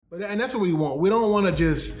And that's what we want. We don't want to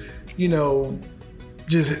just,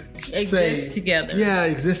 just exist together. Yeah,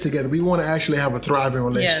 exist together. We want to actually have a thriving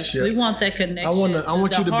relationship. Yes, we want that connection. I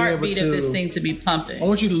want you to be able to. Of this thing to be pumping. I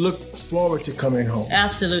want you to look forward to coming home.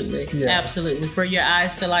 Absolutely, absolutely. For your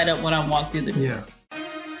eyes to light up when I walk through the door. Yeah.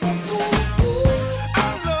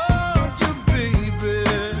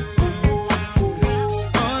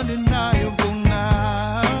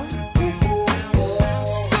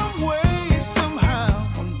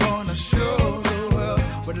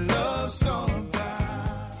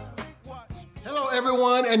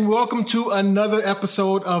 And welcome to another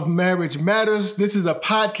episode of Marriage Matters. This is a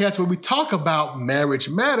podcast where we talk about marriage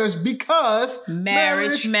matters because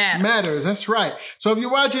marriage matters. That's right. So if you're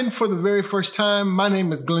watching for the very first time, my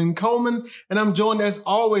name is Glenn Coleman, and I'm joined as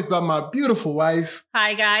always by my beautiful wife.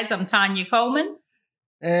 Hi guys, I'm Tanya Coleman.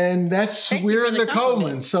 And we're the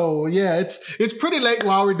Coleman. So yeah, it's pretty late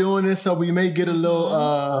while we're doing this, so we may get a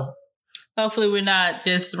little hopefully we're not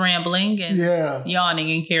just rambling and yawning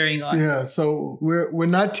and carrying on. Yeah, so we're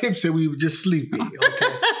not tipsy, we were just sleepy. Okay.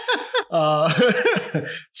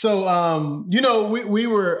 We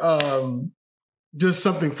were just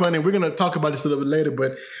something funny. We're going to talk about this a little bit later,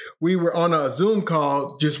 but we were on a Zoom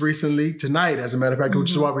call just recently, tonight, as a matter of fact,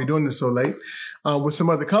 which is why we're doing this so late, with some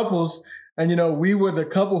other couples. And, we were the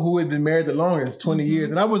couple who had been married the longest, 20 years.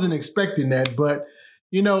 And I wasn't expecting that, but,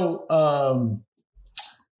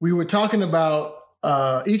 we were talking about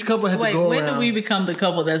each couple had to go when around. When did we become the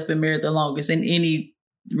couple that's been married the longest in any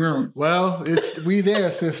room? Well, we there,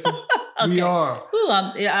 sister. Okay. We are. Ooh,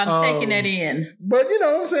 I'm taking that in. But you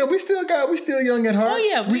know what I'm saying? We still young at heart. Oh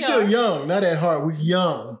yeah, we still young, not at heart. We're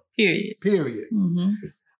young. Period. Mm-hmm.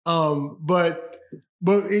 But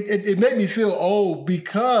it made me feel old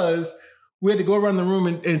because we had to go around the room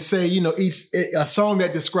and say, each a song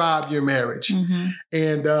that described your marriage. Mm-hmm.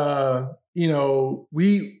 And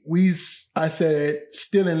I said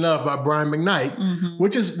 "Still in Love" by Brian McKnight,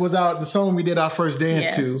 which was the song we did our first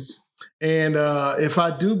dance to. And if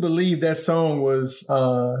I do believe that song was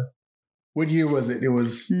what year was it? It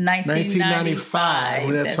was 1995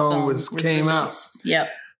 when that song came out. Yep.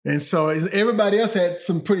 And so everybody else had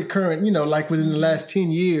some pretty current, like within the last 10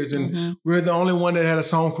 years. And we're the only one that had a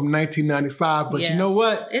song from 1995. But you know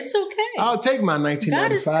what? It's okay. I'll take my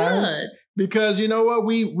 1995. God is good. Because you know what?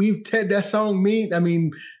 We've had that song mean. I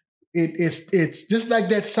mean, it's just like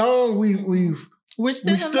that song. We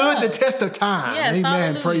stood the test of time. Yes, amen.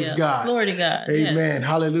 Hallelujah. Praise God. Glory to God. Amen. Yes.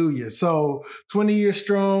 Hallelujah. So 20 years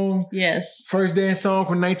strong. Yes. First dance song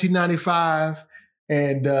from 1995.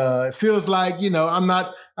 And it feels like,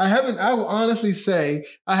 I will honestly say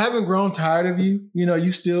I haven't grown tired of you.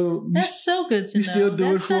 You still. That's so good to know. You still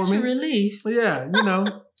do it for me. That's such a relief. Yeah.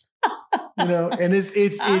 And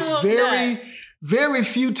it's very, very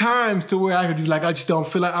few times to where I could do I just don't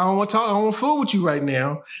feel like I don't want to talk. I don't want to fool with you right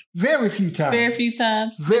now. Very few times. Very few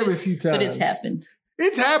times. Very few times. But it's happened.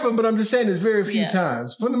 It's happened, but I'm just saying it's very few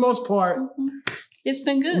times. For the most part, it's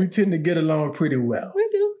been good. We tend to get along pretty well. We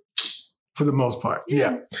do. For the most part.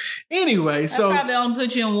 Yeah. Anyway, I probably only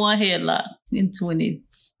put you in one headlock in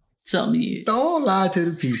 20-something years. Don't lie to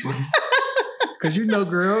the people. Because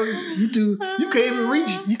girl, you can't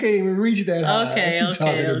even reach that high.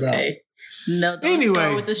 Okay. No, don't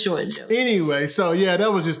start with the short jokes. Anyway, so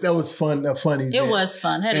that was fun, funny. It was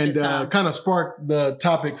fun. Had a good time. Kind of sparked the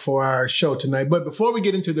topic for our show tonight. But before we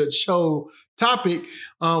get into the show topic,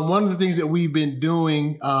 one of the things that we've been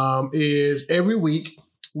doing is every week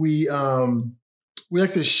we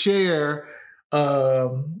like to share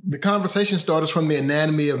the conversation starters from the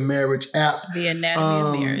Anatomy of Marriage app. The Anatomy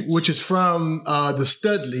of Marriage. Which is from the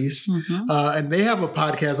Studleys. And they have a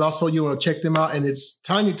podcast. Also, you want to check them out. And it's,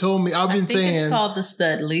 Tanya told me, I think it's called the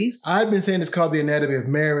Studleys. I've been saying it's called the Anatomy of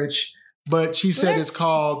Marriage, but she said it's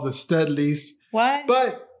called the Studleys. Why?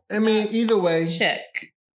 But, I mean, either way.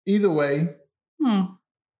 Check. Either way.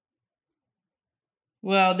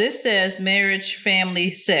 Well, this says Marriage, Family,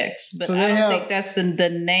 Sex, but I don't think that's the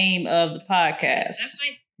name of the podcast.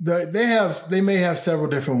 They may have several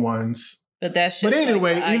different ones. But that's But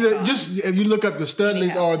anyway, either just if you look up the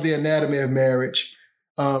Studleys or the Anatomy of Marriage,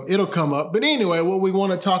 it'll come up. But anyway, what we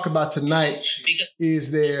want to talk about tonight is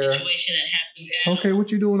their situation that happened. Okay,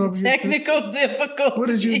 what you doing over here? Technical difficulties. What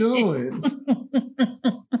is you doing?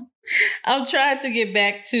 I'm trying to get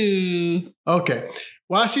back to. Okay,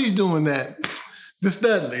 while she's doing that. The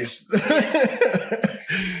Studleys.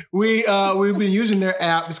 We've been using their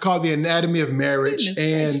app. It's called the Anatomy of Marriage.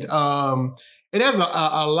 And it has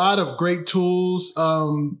a lot of great tools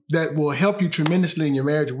that will help you tremendously in your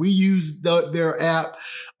marriage. We use their app.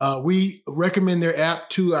 We recommend their app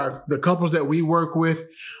to the couples that we work with.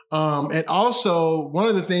 And also, one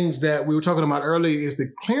of the things that we were talking about earlier is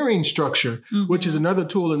the clearing structure, which is another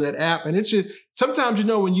tool in that app. And it's just, sometimes,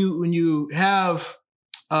 when you have,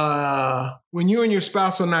 when you and your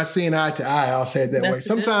spouse are not seeing eye to eye, I'll say it that way.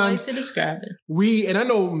 Sometimes a good way to describe it. And I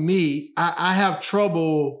know me, I have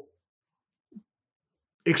trouble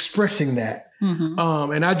expressing that.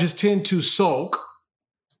 And I just tend to sulk.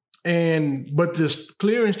 But this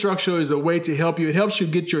clearing structure is a way to help you. It helps you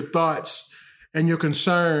get your thoughts and your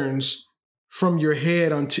concerns from your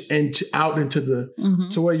head out into the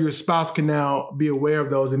to where your spouse can now be aware of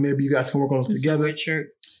those, and maybe you guys can work on those together. A weird shirt.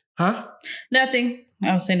 Huh? Nothing.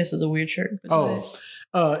 I was saying this is a weird shirt.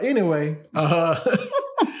 Anyway,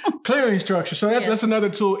 clearing structure. So that's another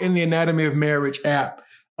tool in the Anatomy of Marriage app.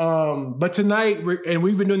 But tonight,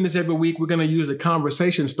 we've been doing this every week, we're going to use the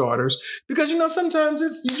conversation starters because, sometimes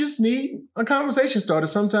you just need a conversation starter.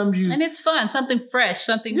 Sometimes and it's fun, something fresh,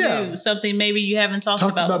 something new, something maybe you haven't talked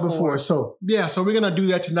about before. So we're going to do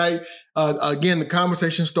that tonight. Again, the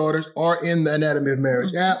conversation starters are in the Anatomy of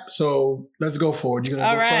Marriage app. So let's go forward. You're going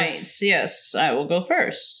to go first? Right. Yes, I will go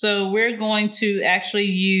first. So we're going to actually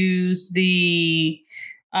use the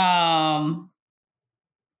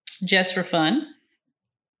Just for Fun.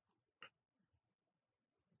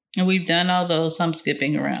 And we've done all those. I'm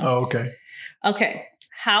skipping around. Oh, okay. Okay.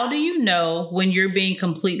 How do you know when you're being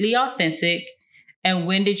completely authentic, and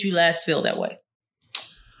when did you last feel that way?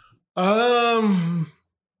 I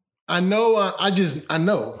know.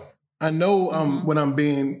 I know when I'm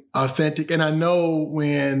being authentic, and I know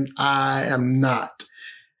when I am not.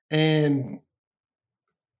 And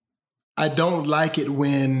I don't like it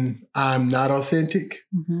when I'm not authentic.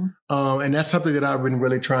 And that's something that I've been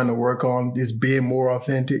really trying to work on, is being more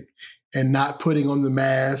authentic and not putting on the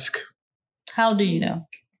mask. How do you know?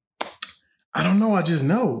 I don't know. I just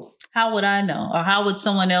know. How would I know? Or how would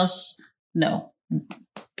someone else know?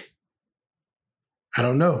 I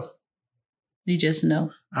don't know. You just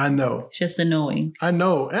know. I know. It's just a knowing. I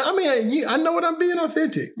know. I mean, I know when I'm being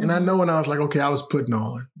authentic. And I know when I was like, okay, I was putting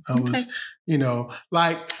on. I was,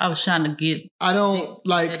 like. I was trying to get. I don't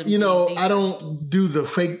like, I don't do the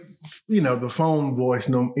fake, the phone voice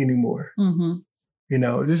anymore.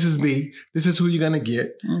 This is me. This is who you're going to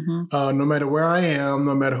get. No matter where I am,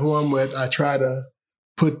 no matter who I'm with, I try to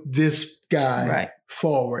put this guy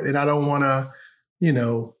forward. And I don't want to,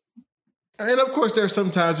 and of course, there are some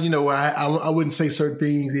times, where I wouldn't say certain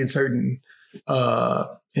things in certain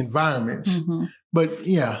environments. But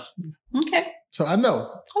yeah. Okay. So I know.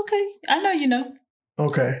 Okay. I know you know.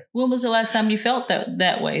 Okay. When was the last time you felt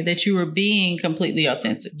that way, that you were being completely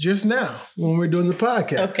authentic? Just now, when we're doing the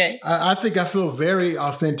podcast. Okay. I think I feel very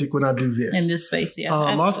authentic when I do this. In this space, yeah.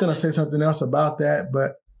 I was going to say something else about that,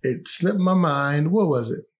 but it slipped my mind. What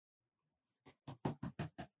was it?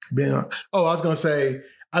 I was going to say,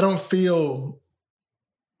 I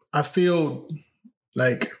feel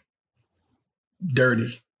like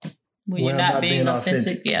dirty. When you're not being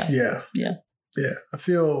authentic. Yeah. I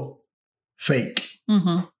feel fake.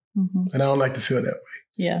 And I don't like to feel that way.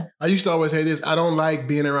 Yeah. I used to always say this. I don't like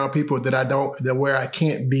being around people where I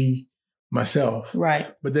can't be myself. Right.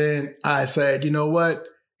 But then I said, you know what?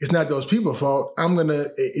 It's not those people's fault.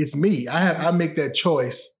 It's me. I make that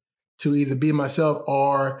choice to either be myself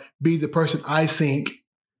or be the person I think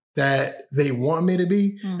that they want me to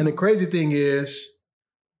be. And the crazy thing is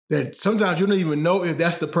that sometimes you don't even know if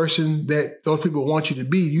that's the person that those people want you to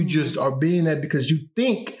be. You just are being that because you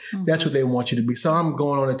think that's what they want you to be. So I'm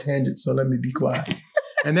going on a tangent, so let me be quiet.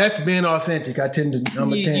 And that's being authentic. I'm a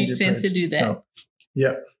tangent You tend to do that. So,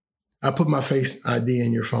 yeah. I put my Face ID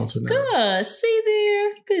in your phone. So now. Good. See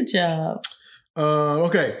there? Good job.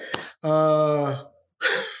 Okay.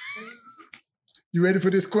 You ready for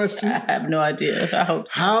this question? I have no idea. I hope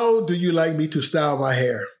so. How do you like me to style my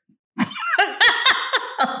hair?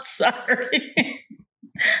 I'm sorry.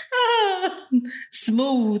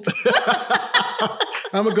 Smooth.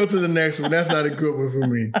 I'm going to go to the next one. That's not a good one for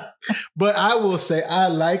me. But I will say I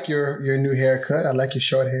like your new haircut. I like your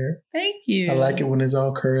short hair. Thank you. I like it when it's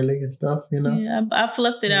all curly and stuff, Yeah, I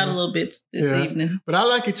fluffed it out a little bit this evening. But I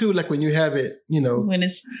like it too, like when you have it, When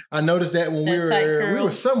it's I noticed that when we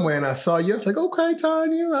were somewhere and I saw you, I was like, okay,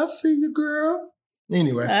 Tanya, I see you, girl.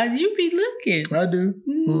 Anyway. You be looking. I do.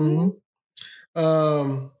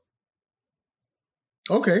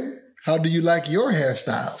 Okay. How do you like your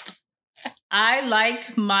hairstyle? I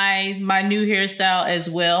like my new hairstyle as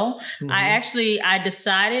well. I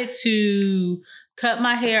decided to cut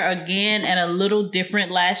my hair again and a little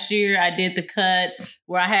different last year. I did the cut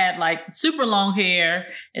where I had like super long hair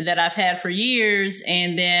that I've had for years.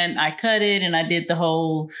 And then I cut it and I did the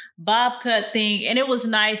whole bob cut thing. And it was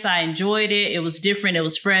nice. I enjoyed it. It was different. It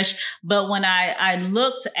was fresh. But when I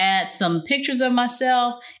looked at some pictures of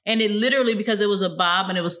myself, and it literally, because it was a bob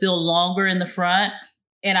and it was still longer in the front,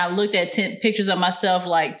 and I looked at pictures of myself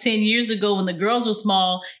like 10 years ago when the girls were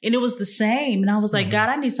small, and it was the same. And I was like, God,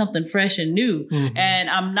 I need something fresh and new. And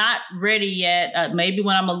I'm not ready yet. Maybe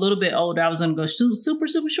when I'm a little bit older, I was going to go super,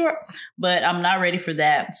 super short, but I'm not ready for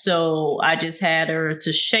that. So I just had her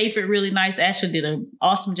to shape it really nice. Ashley did an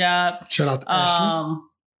awesome job. Shout out to Ashley.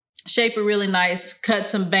 Shape it really nice,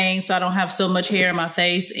 cut some bangs so I don't have so much hair in my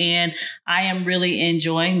face. And I am really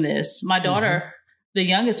enjoying this. My daughter, the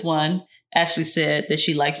youngest one, actually said that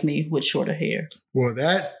she likes me with shorter hair. Well,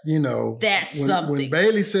 that, that's something. When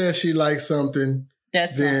Bailey says she likes something,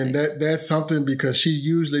 that's something, because she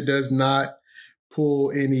usually does not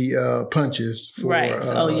pull any punches for,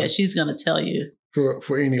 right. She's gonna tell you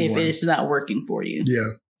for anyone if it's not working for you.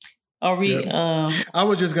 Yeah. Are we I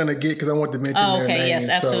was just gonna get, because I want to mention their names. Yes,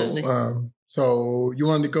 absolutely. So you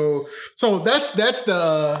wanted to go. So that's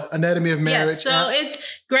the Anatomy of Marriage. Yeah, so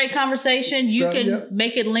it's great conversation. You can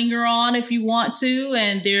make it linger on if you want to,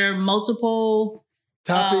 and there are multiple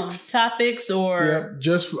topics or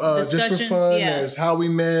just for fun. Yeah. There's how we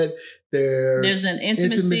met. There's an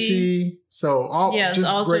intimacy. So all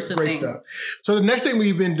great stuff. So the next thing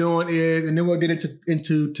we've been doing is, and then we'll get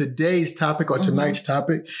into today's topic or tonight's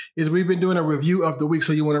topic, is we've been doing a review of the week.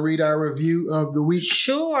 So you want to read our review of the week?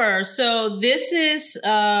 Sure. So this is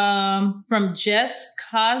from Jess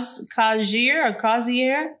Cazier.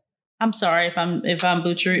 I'm sorry if I'm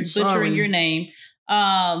butchering your name.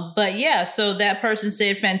 But yeah, so that person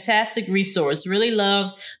said, fantastic resource. Really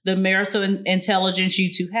love the marital intelligence you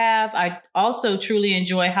two have. I also truly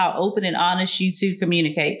enjoy how open and honest you two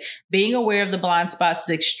communicate. Being aware of the blind spots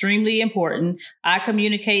is extremely important. I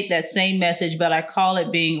communicate that same message, but I call it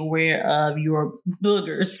being aware of your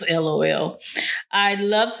boogers, LOL. I'd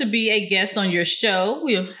love to be a guest on your show.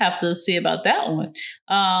 We'll have to see about that one.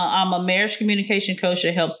 I'm a marriage communication coach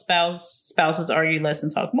that helps spouses argue less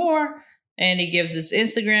and talk more. And he gives his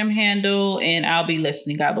Instagram handle, and I'll be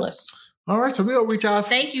listening. God bless. All right, so we'll reach out.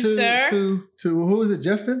 Thank you, sir. To who is it,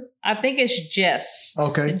 Justin? I think it's Jess.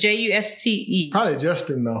 Okay. Juste. Probably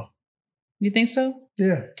Justin, though. You think so?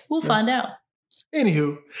 Yeah. We'll find out.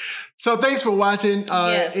 Anywho, so thanks for watching.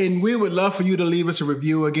 Yes. And we would love for you to leave us a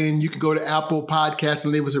review. Again, you can go to Apple Podcasts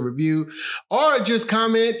and leave us a review, or just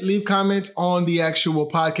leave comments on the actual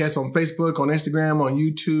podcast on Facebook, on Instagram, on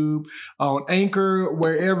YouTube, on Anchor,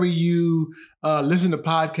 wherever you listen to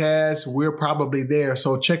podcasts. We're probably there.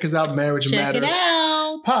 So check us out, Marriage Matters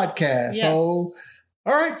podcast. Yes. So,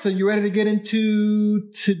 all right. So you ready to get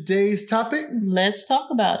into today's topic? Let's talk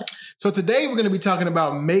about it. So today we're going to be talking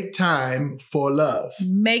about Make Time for Love.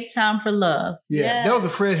 Make Time for Love. Yeah, yes. That was a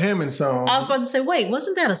Fred Hammond song. I was about to say, wait,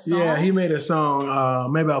 wasn't that a song? Yeah, he made a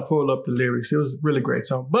song. Maybe I'll pull up the lyrics. It was a really great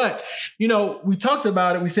song. But, we talked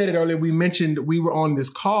about it. We said it earlier. We mentioned we were on this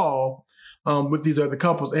call with these other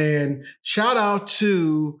couples. And shout out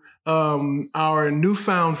to our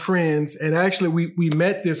newfound friends. And actually, we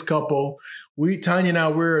met this couple. Tanya and I,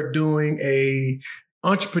 we're doing a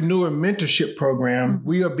entrepreneur mentorship program. Mm-hmm.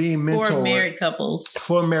 We are being mentored for married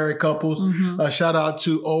couples. Mm-hmm. Shout out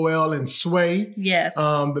to OL and Sway. Yes.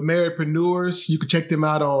 The Marriedpreneurs. You can check them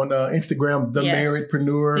out on Instagram. The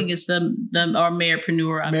Marriedpreneur. I think it's the or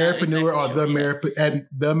Marriedpreneur. Marriedpreneur or the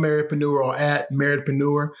Marriedpreneur or at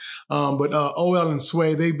Marriedpreneur. But OL and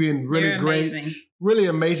Sway, they've been really great. Amazing. Really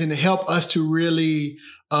amazing to help us to really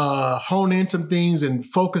hone in some things and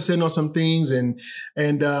focus in on some things and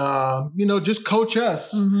just coach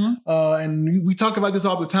us. Mm-hmm. And we talk about this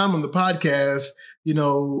all the time on the podcast.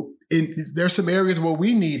 There's some areas where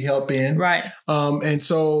we need help in. Right. And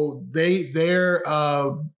so they're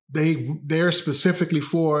specifically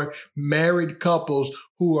for married couples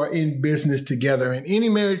who are in business together, and any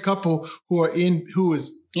married couple who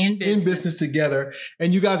is in business together,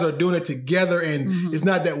 and you guys are doing it together. And mm-hmm. it's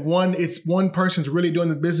not that one person's really doing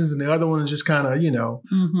the business and the other one is just kind of,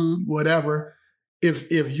 mm-hmm. whatever.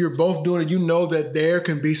 If you're both doing it, that there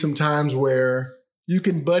can be some times where you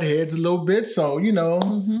can butt heads a little bit. So,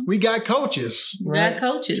 mm-hmm. we got coaches. Right? We got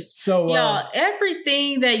coaches. So, y'all,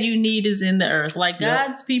 everything that you need is in the earth. Like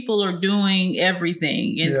God's people are doing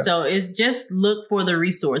everything. And so it's just look for the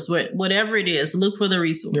resource. Whatever it is, look for the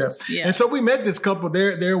resource. Yeah. And so we met this couple.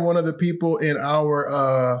 They're one of the people in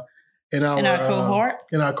our cohort.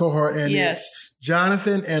 And it's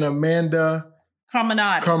Jonathan and Amanda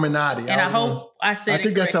Carminati. And I hope I said I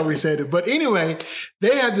think that's how we said it. But anyway,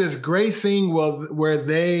 they have this great thing where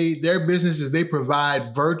their businesses, they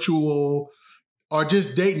provide virtual or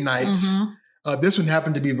just date nights. This one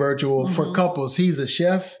happened to be virtual for couples. He's a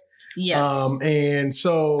chef. Yes. And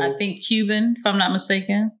so I think Cuban, if I'm not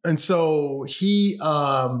mistaken. And so he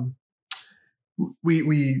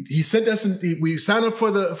he sent us. We signed up for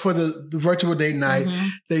the virtual date night.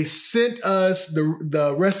 They sent us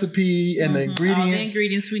the recipe and the ingredients, all the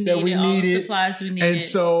ingredients we needed, that we all needed, the supplies we needed, and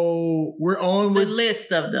so we're on the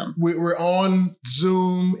list of them. We're on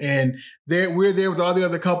Zoom, and we're there with all the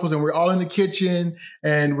other couples, and we're all in the kitchen,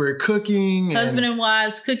 and we're cooking, husband and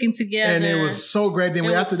wives cooking together, and it was so great. Then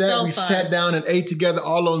after that, we sat down and ate together,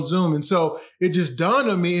 all on Zoom, and so it just dawned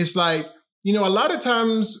on me. It's like, a lot of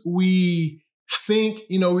times we think,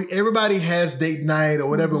 everybody has date night or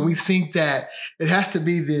whatever. We think that it has to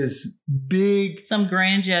be this big, some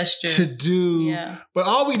grand gesture to do. Yeah. But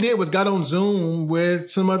all we did was got on Zoom with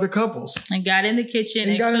some other couples and got in the kitchen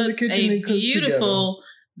and cooked a beautiful,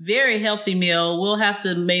 very healthy meal. We'll have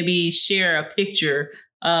to maybe share a picture.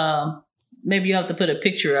 Maybe you have to put a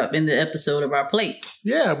picture up in the episode of our plate.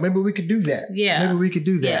 Yeah, maybe we could do that. Yeah, maybe we could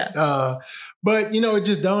do that. Yeah. But it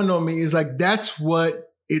just dawned on me, is like, that's what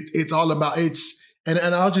it's all about. And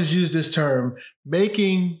I'll just use this term,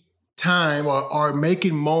 making time or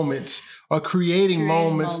making moments or creating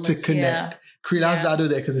moments to connect. Yeah. I'll do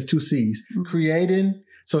that because it's 2 C's. Creating,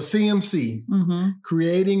 so CMC,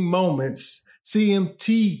 creating moments,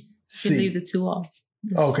 CMTC. You leave the 2 off.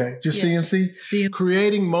 Okay, just CMC?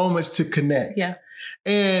 Creating moments to connect. Yeah.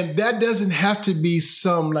 And that doesn't have to be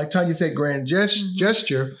some, like Tanya said, grand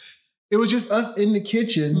gesture. It was just us in the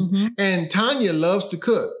kitchen, and Tanya loves to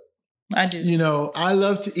cook. I do. I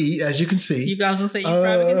love to eat, as you can see. You guys gonna say you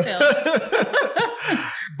probably can tell.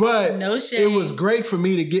 But no shame. It was great for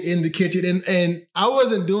me to get in the kitchen, and I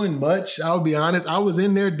wasn't doing much. I'll be honest. I was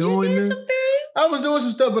in there doing some things. I was doing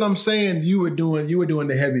some stuff, but I'm saying you were doing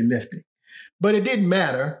the heavy lifting. But it didn't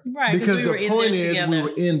matter, right? Because the point is, we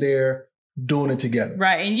were in there doing it together,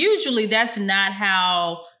 right? And usually that's not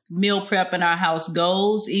how meal prep in our house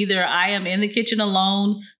goes. Either I am in the kitchen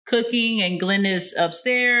alone cooking and Glenn is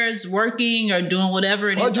upstairs working or doing whatever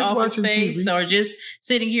in his office space, or just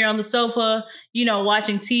sitting here on the sofa,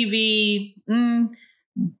 watching TV.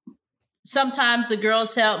 Sometimes the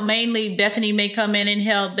girls help. Mainly Bethany may come in and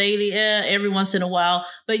help Bailey every once in a while,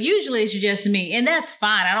 but usually it's just me, and that's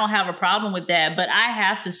fine. I don't have a problem with that. But I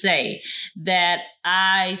have to say that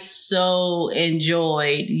I so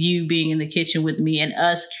enjoyed you being in the kitchen with me and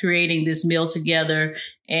us creating this meal together,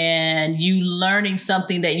 and you learning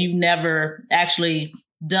something that you've never actually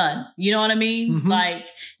done. You know what I mean? Like,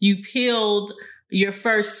 you peeled your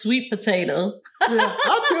first sweet potato. Yeah,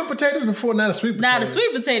 I peeled potatoes before, not a sweet potato. Not a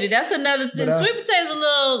sweet potato. That's another thing. Sweet potato's a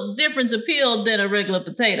little different to peel than a regular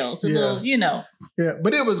potato. It's a little, Yeah,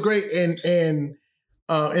 but it was great, and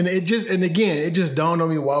it just dawned on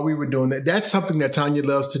me while we were doing that. That's something that Tanya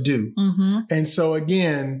loves to do. And so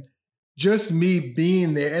again, just me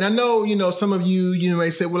being there. And I know, some of you may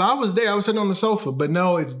say, well, I was there. I was sitting on the sofa. But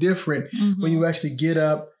no, it's different when you actually get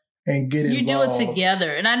up and get involved. You do it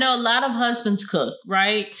together. And I know a lot of husbands cook,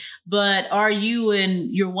 right? But are you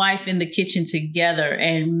and your wife in the kitchen together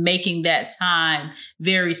and making that time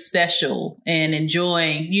very special and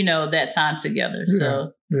enjoying, that time together?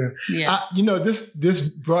 Yeah. This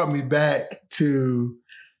brought me back to,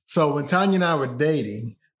 so when Tanya and I were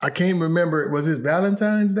dating, I can't remember, was it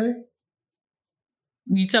Valentine's Day?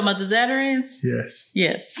 You talking about the Zatarains? Yes.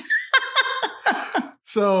 Yes.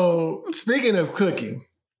 So speaking of cooking,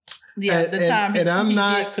 I'm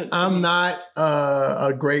not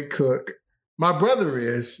a great cook. My brother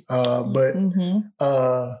is, but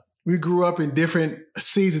we grew up in different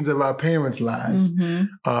seasons of our parents' lives. When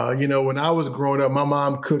I was growing up, my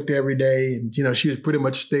mom cooked every day, and she was pretty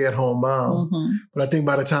much a stay-at-home mom. But I think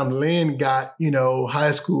by the time Lynn got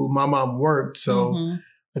high school, my mom worked, so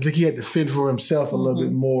I think he had to fend for himself a little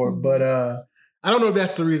bit more. But I don't know if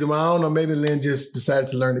that's the reason why. I don't know. Maybe Lynn just decided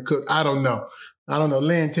to learn to cook. I don't know.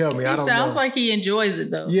 Lynn, tell me. I don't know. Sounds like he enjoys it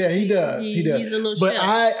though. Yeah, he does. He does. He's a little but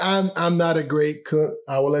chef. I'm not a great cook.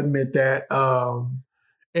 I will admit that.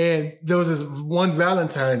 And there was this one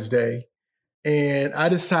Valentine's Day, and I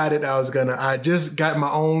decided I just got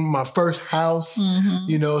my first house,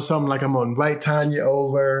 so I'm like, I'm going to invite Tanya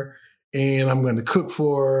over and I'm going to cook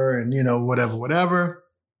for her and, whatever.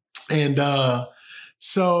 And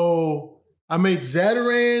so I made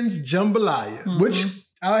Zatarain's jambalaya, which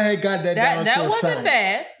I had got that down to a That wasn't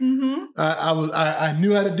bad. I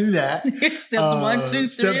knew how to do that. Steps 1, 2,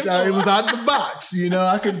 3, 4. It was out of the box,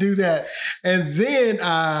 I could do that. And then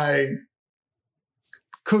I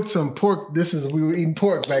cooked some pork. We were eating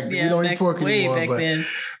pork back then. We don't eat pork anymore.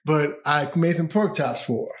 But I made some pork chops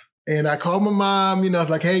for her. And I called my mom, I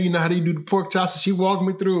was like, hey, how do you do the pork chops? And she walked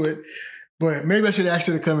me through it. But maybe I should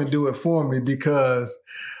actually come and do it for me because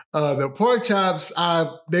the pork chops,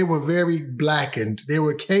 they were very blackened. They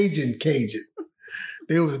were Cajun.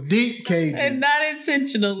 They was deep Cajun. And not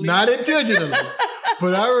intentionally. Not intentionally.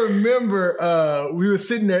 But I remember we were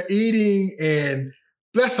sitting there eating, and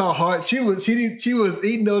bless her heart, she was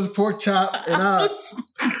eating those pork chops, and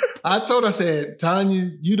I told her, I said,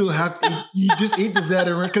 Tanya, you don't have to eat, you just eat the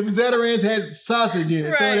Zatarain, because the Zatarans had sausage in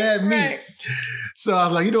it, so it had meat. Right. So I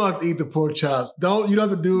was like, you don't have to eat the pork chops. You don't have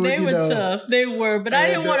to do it. They were tough. They were, but I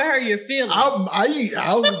didn't want to hurt your feelings.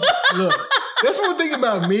 Look, that's one thing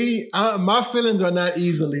about me. My feelings are not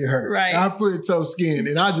easily hurt. Right. I put it tough skin,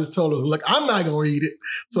 and I just told her, look, I'm not gonna eat it,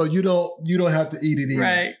 so you don't have to eat it either.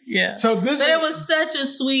 Right. Yeah. So it was such a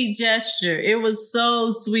sweet gesture. It was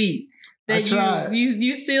so sweet that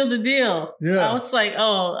you sealed the deal. Yeah. I was like,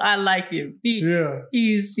 oh, I like him.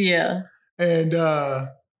 He's. And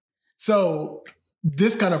so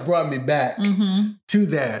this kind of brought me back to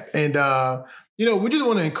that, and we just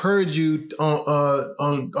want to encourage you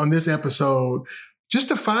on this episode just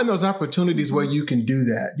to find those opportunities where you can do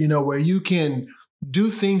that, where you can do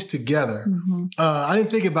things together. I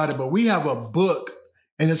didn't think about it, but we have a book,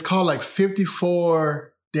 and it's called like 54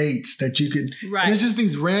 dates that you could, right. And it's just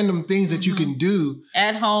these random things that you can do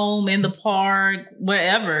at home, in the park,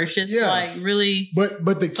 wherever. It's just like really but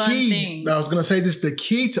the key things. I was going to say this, the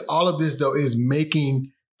key to all of this though is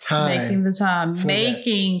making the time. You've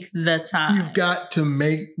got to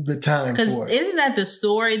make the time for it. Because isn't that the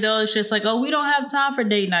story though? It's just like, oh, we don't have time for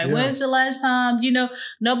date night. Yeah. When's the last time?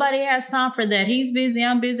 Nobody has time for that. He's busy.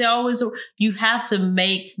 I'm busy. Always. You have to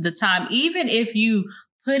make the time. Even if you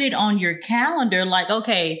put it on your calendar, like,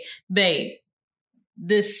 okay, babe,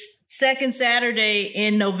 this second Saturday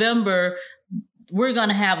in November, we're going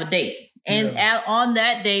to have a date. And on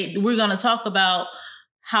that date, we're going to talk about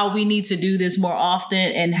how we need to do this more often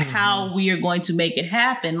and how we are going to make it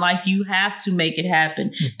happen. Like, you have to make it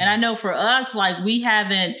happen. And I know for us, like, we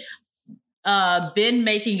haven't been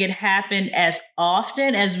making it happen as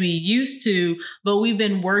often as we used to, but we've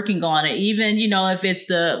been working on it. Even, if it's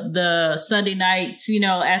the Sunday nights,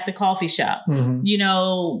 at the coffee shop,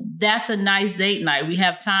 that's a nice date night. We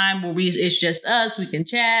have time where it's just us. We can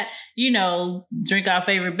chat, drink our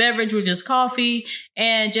favorite beverage, which is coffee,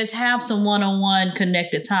 and just have some one-on-one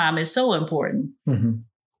connected time. It's so important.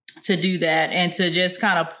 To do that and to just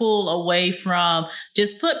kind of pull away from,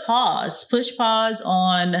 just push pause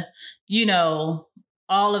on,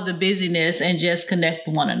 all of the busyness and just connect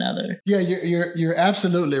with one another. Yeah, you're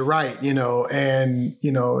absolutely right.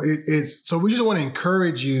 It's so we just want to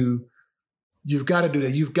encourage you. You've got to do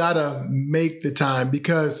that. You've got to make the time,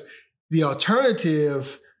 because the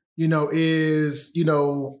alternative, is,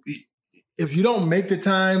 if you don't make the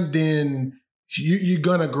time, then you're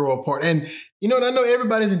gonna grow apart. And I know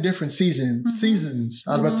everybody's in different seasons.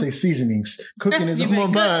 I was about to say seasonings. Cooking is on my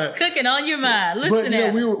mind. Cooking on your mind. Listen,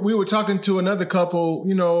 but we were talking to another couple,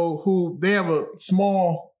 who they have a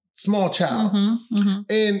small child,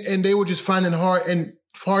 and they were just finding it hard.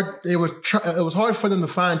 It was hard for them to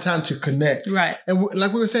find time to connect. Right. And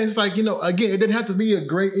like we were saying, it's like, again, it didn't have to be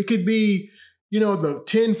it could be, the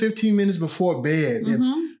 10, 15 minutes before bed.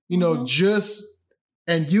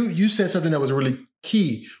 And you said something that was really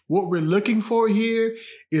key. What we're looking for here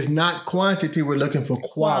is not quantity. We're looking for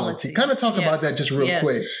quality. Kind of talk about that just real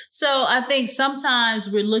quick. So I think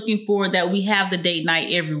sometimes we're looking for that we have the date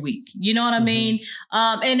night every week. You know what I mean?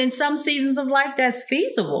 And in some seasons of life, that's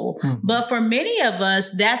feasible. But for many of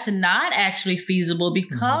us, that's not actually feasible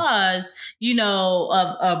because,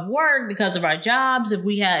 of work, because of our jobs.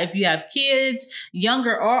 If you have kids,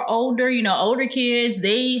 younger or older, older kids,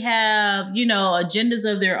 they have, agendas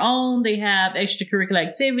of their own. They have extracurricular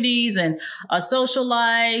activities and a social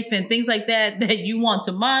life and things like that you want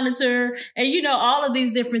to monitor. And, all of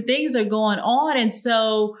these different things are going on. And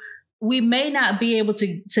so we may not be able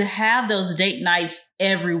to have those date nights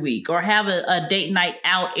every week or have a date night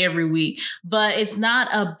out every week. But it's not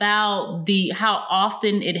about how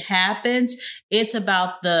often it happens. It's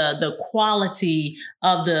about the quality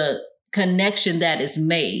of the connection that is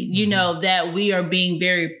made, that we are being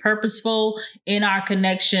very purposeful in our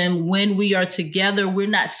connection. When we are together, we're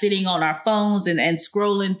not sitting on our phones and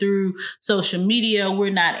scrolling through social media.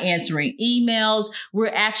 We're not answering emails.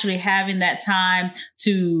 We're actually having that time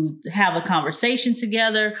to have a conversation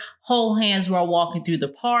together, hold hands while walking through the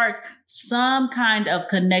park, some kind of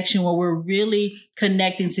connection where we're really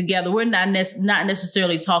connecting together. We're not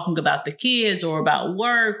necessarily talking about the kids or about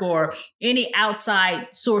work or any outside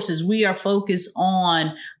sources. We are focused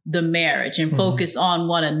on the marriage and focused on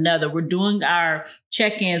one another. We're doing our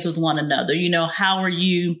check-ins with one another. How are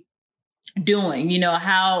you doing?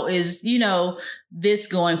 How is, this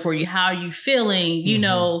going for you? How are you feeling?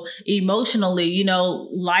 Emotionally,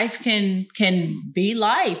 life can be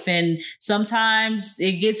life. And sometimes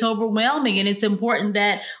it gets overwhelming, and it's important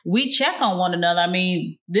that we check on one another. I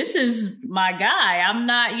mean, this is my guy. I'm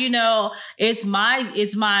not, it's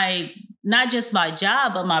my not just my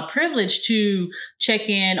job, but my privilege to check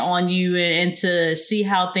in on you and to see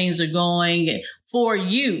how things are going for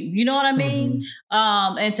you. You know what I mean?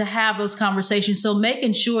 And to have those conversations. So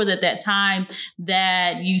making sure that time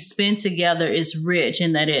that you spend together is rich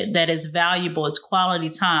and that is valuable. It's quality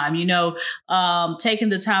time, taking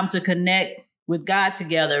the time to connect with God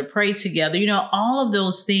together, pray together, all of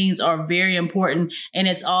those things are very important, and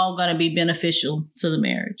it's all going to be beneficial to the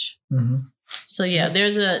marriage. So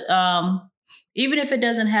there's even if it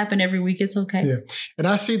doesn't happen every week, it's okay. Yeah. And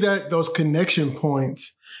I see that those connection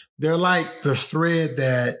points, they're like the thread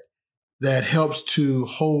that helps to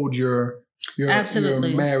hold your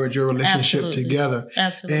marriage, your relationship together.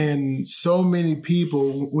 Absolutely. And so many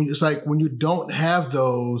people, when you don't have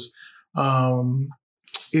those,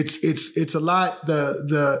 it's a lot. One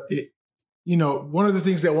of the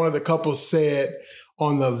things that one of the couples said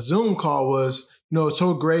on the Zoom call was, it's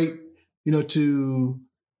so great, to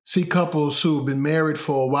see couples who've been married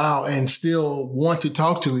for a while and still want to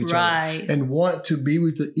talk to each other and want to be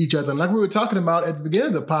with each other. And like we were talking about at the beginning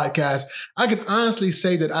of the podcast, I can honestly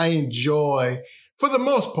say that I enjoy, for the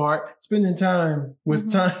most part, spending time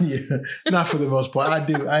with Tanya. Not for the most part. I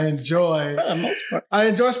do. I enjoy for the most part. I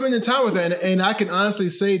enjoy spending time with her. And I can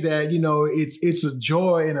honestly say that, it's a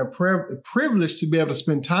joy and a privilege to be able to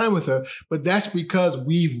spend time with her. But that's because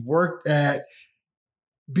we've worked at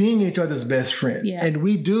being each other's best friend. Yeah. And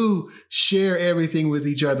we do share everything with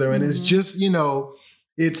each other. And it's just,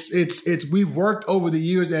 we've worked over the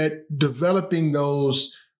years at developing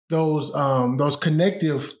those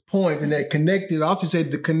connective points and that connective, I also say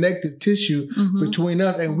the connective tissue between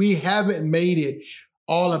us. And we haven't made it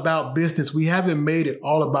all about business. We haven't made it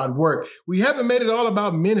all about work. We haven't made it all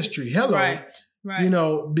about ministry. Hello. Right.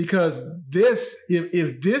 Because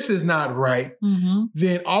if this is not right,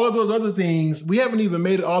 then all of those other things, we haven't even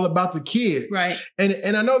made it all about the kids. Right.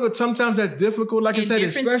 And I know that sometimes that's difficult, like I said,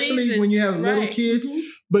 especially seasons, when you have little kids.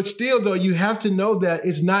 But still, though, you have to know that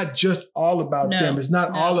it's not just all about them. It's not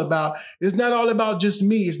all about just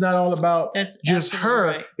me. It's not all about just her.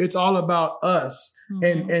 Right. It's all about us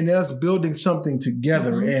and us building something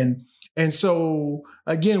together. And so,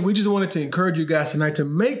 again, we just wanted to encourage you guys tonight to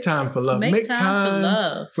make time for love. Make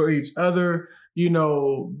time for each other.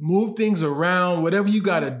 Move things around, whatever you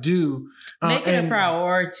got to do. Make it a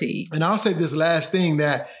priority. And I'll say this last thing,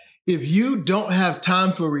 that if you don't have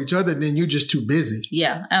time for each other, then you're just too busy.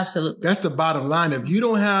 Yeah, absolutely. That's the bottom line. If you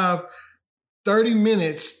don't have 30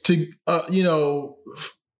 minutes to,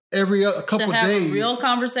 every couple of days, a real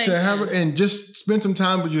conversation, and just spend some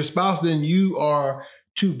time with your spouse, then you are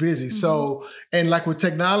too busy. So, and like with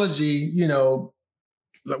technology,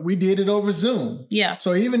 we did it over Zoom. Yeah.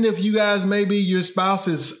 So even if you guys, maybe your spouse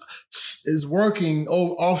is working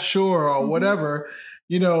offshore or whatever,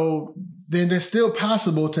 then it's still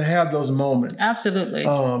possible to have those moments. Absolutely.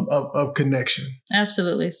 Of connection.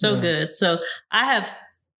 Absolutely. So good. So I have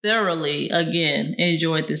thoroughly, again,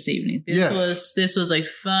 enjoyed this evening. This was a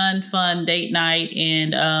fun date night,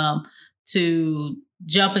 and to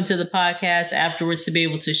jump into the podcast afterwards to be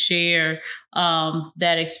able to share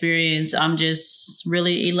that experience, I'm just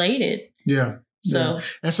really elated. Yeah.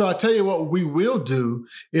 And so I tell you what we will do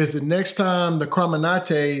is the next time the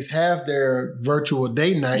Cramanates have their virtual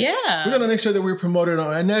date night, we're going to make sure that we're promoted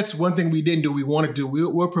on. And that's one thing we didn't do. We want to do.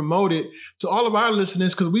 We'll promote it to all of our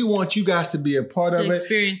listeners because we want you guys to be a part of it.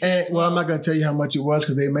 Experience and well, I'm not going to tell you how much it was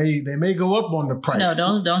because they may go up on the price.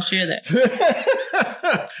 No, don't share that.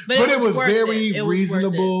 but it was very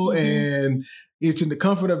reasonable, and it's in the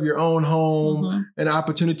comfort of your own home, an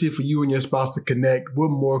opportunity for you and your spouse to connect. What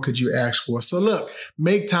more could you ask for? So look,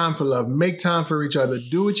 make time for love, make time for each other,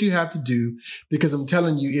 do what you have to do, because I'm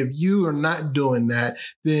telling you, if you are not doing that,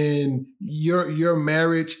 then your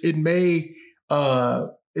marriage, it may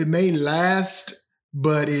last,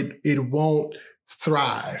 but it won't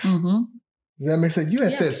thrive. Does that make sense? You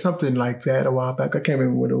had said something like that a while back. I can't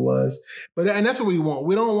remember what it was, and that's what we want.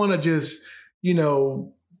 We don't want to just,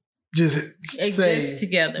 just exist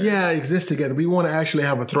together. Yeah, exist together. We want to actually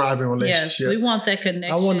have a thriving relationship. Yes, we want that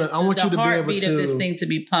connection. I want you to be able to of this thing to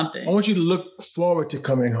be pumping. I want you to look forward to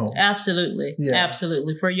coming home. Absolutely. Yeah.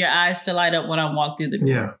 Absolutely. For your eyes to light up when I walk through the door.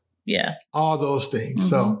 Yeah. Yeah. All those things.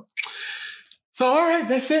 So all right,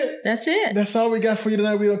 that's it. That's it. That's all we got for you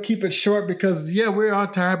tonight. We'll keep it short because we're all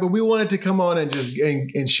tired, but we wanted to come on and just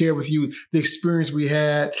and share with you the experience we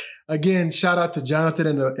had. Again, shout out to Jonathan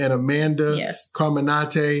and Amanda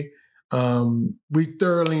Carminate. We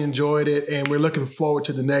thoroughly enjoyed it, and we're looking forward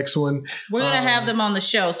to the next one. We're going to have them on the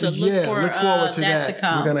show, so look forward to that to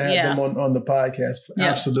come. We're going to have them on the podcast. Yeah.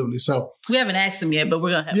 Absolutely. So we haven't asked them yet, but we're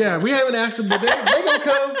going to have them. We haven't asked them, but they're going to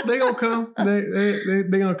come. They're going to come. They're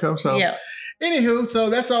going to come. So anywho, so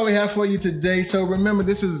that's all we have for you today. So remember,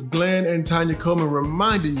 this is Glenn and Tanya Coleman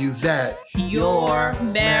reminding you that your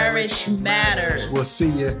marriage matters. We'll see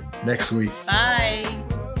you next week. Bye.